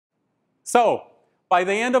So, by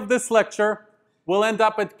the end of this lecture, we'll end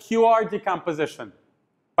up at QR decomposition.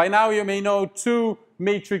 By now you may know two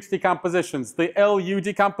matrix decompositions. The LU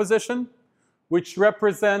decomposition, which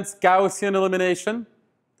represents Gaussian elimination.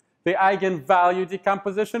 The eigenvalue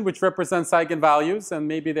decomposition, which represents eigenvalues and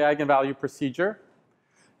maybe the eigenvalue procedure.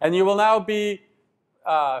 And you will now be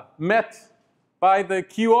met by the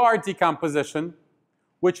QR decomposition,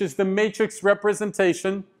 which is the matrix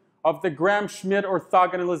representation of the Gram-Schmidt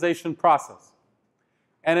orthogonalization process.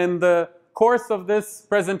 And in the course of this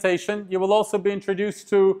presentation, you will also be introduced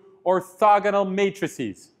to orthogonal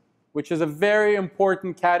matrices, which is a very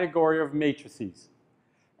important category of matrices.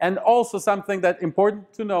 And also something that's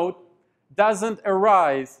important to note, doesn't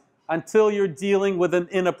arise until you're dealing with an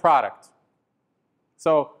inner product.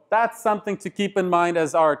 So that's something to keep in mind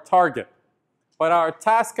as our target. But our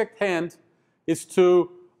task at hand is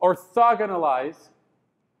to orthogonalize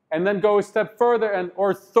and then go a step further and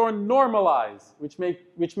orthonormalize,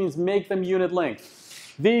 which means make them unit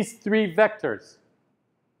length. These three vectors.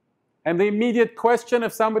 And the immediate question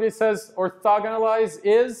if somebody says orthogonalize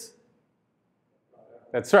is?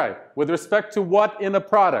 That's right. With respect to what in a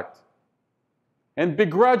product? And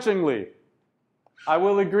begrudgingly, I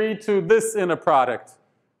will agree to this in a product,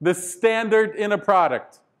 the standard in a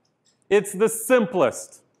product. It's the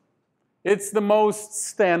simplest. It's the most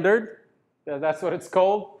standard. That's what it's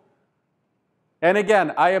called. And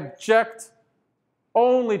again, I object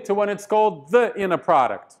only to when it's called the inner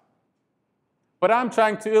product. But I'm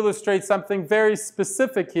trying to illustrate something very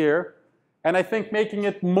specific here, and I think making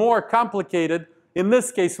it more complicated in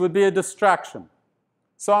this case would be a distraction.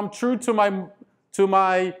 So I'm true to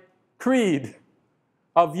my creed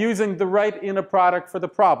of using the right inner product for the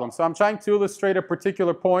problem. So I'm trying to illustrate a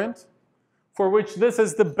particular point for which this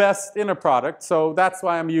is the best inner product, so that's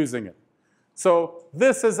why I'm using it. So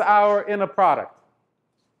this is our inner product.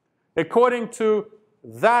 According to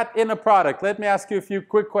that inner product, let me ask you a few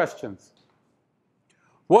quick questions.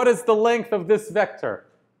 What is the length of this vector?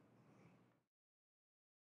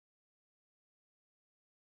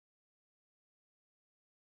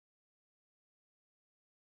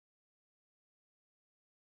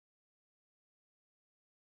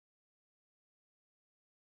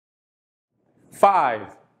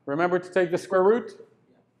 Five. Remember to take the square root?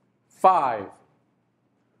 5.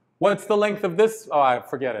 What's the length of this? Oh, I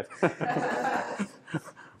forget it.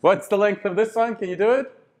 What's the length of this one? Can you do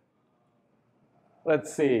it?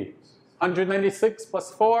 Let's see. 196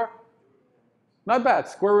 plus 4? Not bad.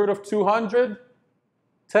 Square root of 200.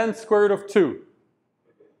 10 square root of 2.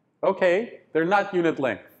 Okay, they're not unit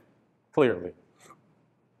length, clearly.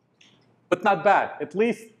 But not bad. At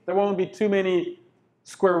least there won't be too many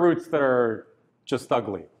square roots that are just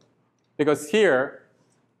ugly. Because here,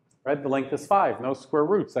 right, the length is 5, no square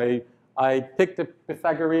roots. I picked a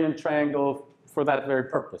Pythagorean triangle for that very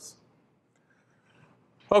purpose.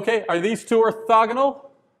 Okay, are these two orthogonal?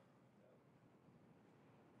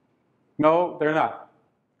 No, they're not.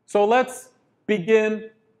 So let's begin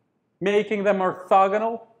making them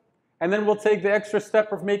orthogonal, and then we'll take the extra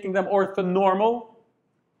step of making them orthonormal,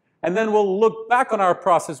 and then we'll look back on our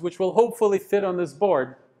process, which will hopefully fit on this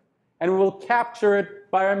board, and we'll capture it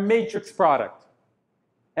by our matrix product.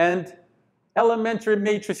 And elementary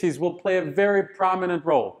matrices will play a very prominent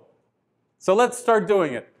role. So let's start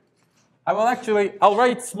doing it. I'll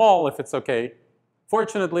write small if it's okay.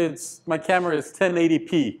 Fortunately, my camera is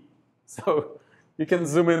 1080p, so you can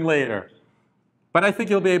zoom in later. But I think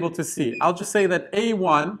you'll be able to see. I'll just say that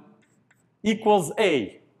A1 equals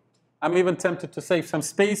A. I'm even tempted to save some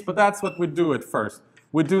space, but that's what we do at first.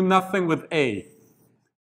 We do nothing with A.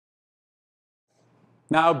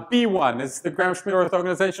 Now, B1, is the Gram-Schmidt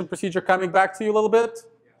orthogonalization procedure coming back to you a little bit?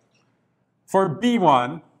 For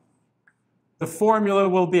B1, the formula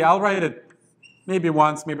will be, I'll write it maybe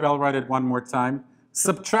once, maybe I'll write it one more time.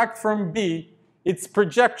 Subtract from B its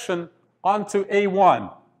projection onto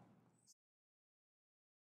A1.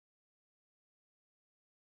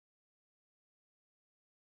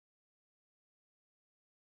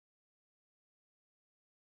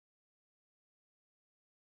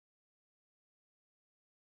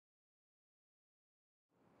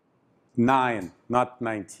 Nine, not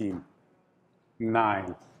 19.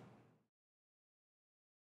 9.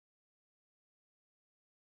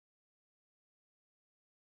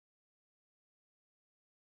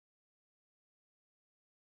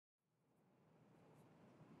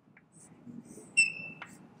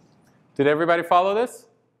 Did everybody follow this?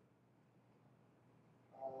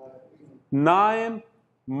 9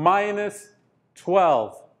 minus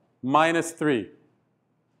 12 minus 3.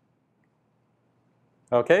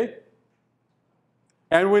 Okay?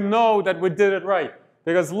 And we know that we did it right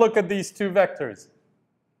Because look at these two vectors.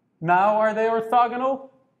 Now are they orthogonal?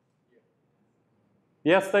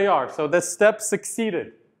 Yes, they are. So this step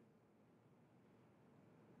succeeded.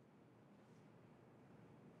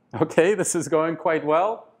 Okay, this is going quite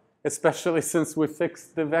well, especially since we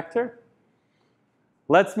fixed the vector.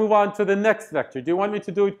 Let's move on to the next vector. Do you want me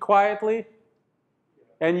to do it quietly?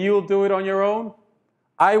 And you'll do it on your own?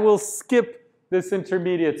 I will skip this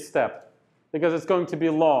intermediate step because it's going to be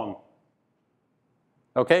long.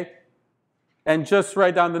 Okay? And just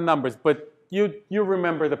write down the numbers, but you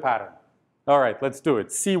remember the pattern. All right, let's do it.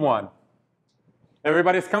 C1.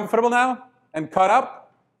 Everybody's comfortable now and caught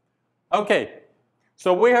up? Okay.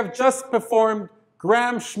 So we have just performed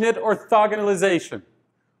Gram-Schmidt orthogonalization.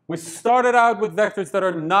 We started out with vectors that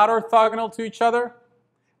are not orthogonal to each other.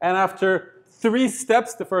 And after 3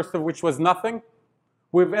 steps, the first of which was nothing,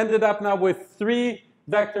 we've ended up now with 3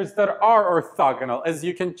 vectors that are orthogonal, as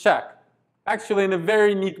you can check. Actually, in a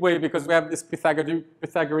very neat way, because we have this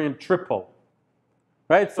Pythagorean triple.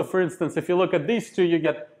 Right? So for instance, if you look at these two, you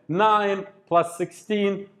get 9 plus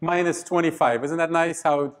 16 minus 25. Isn't that nice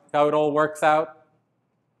how it all works out?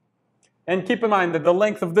 And keep in mind that the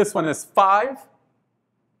length of this one is 5.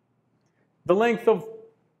 The length of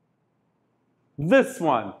this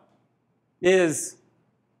one is,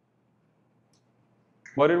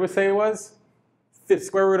 what did we say it was?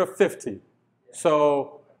 Square root of 50.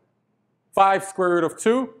 So 5 square root of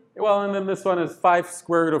 2. Well, and then this one is 5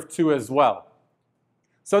 square root of 2 as well.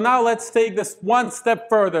 So now let's take this one step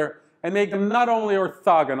further and make them not only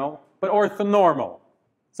orthogonal, but orthonormal.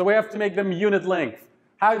 So we have to make them unit length.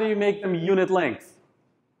 How do you make them unit length?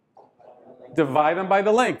 Divide them by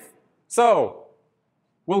the length. So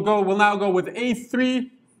we'll now go with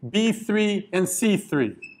A3, B3, and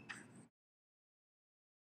C3.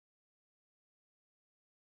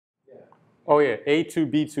 Oh yeah,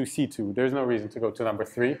 A2, B2, C2. There's no reason to go to number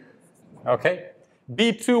 3. Okay.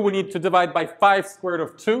 B2 we need to divide by 5 square root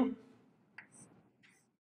of 2.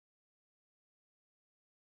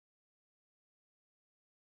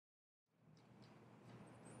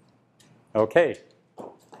 Okay.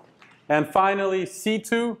 And finally,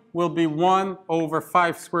 C2 will be 1 over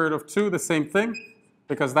 5 square root of 2, the same thing,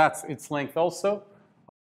 because that's its length also.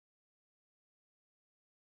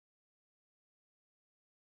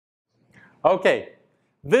 Okay,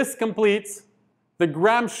 this completes the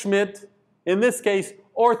Gram-Schmidt, in this case,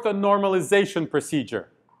 orthonormalization procedure.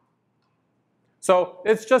 So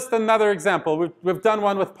it's just another example. We've done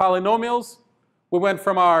one with polynomials. We went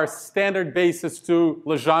from our standard basis to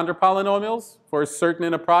Legendre polynomials for a certain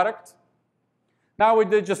inner product. Now we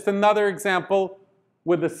did just another example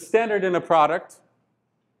with the standard inner product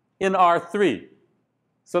in R3.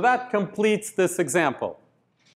 So that completes this example.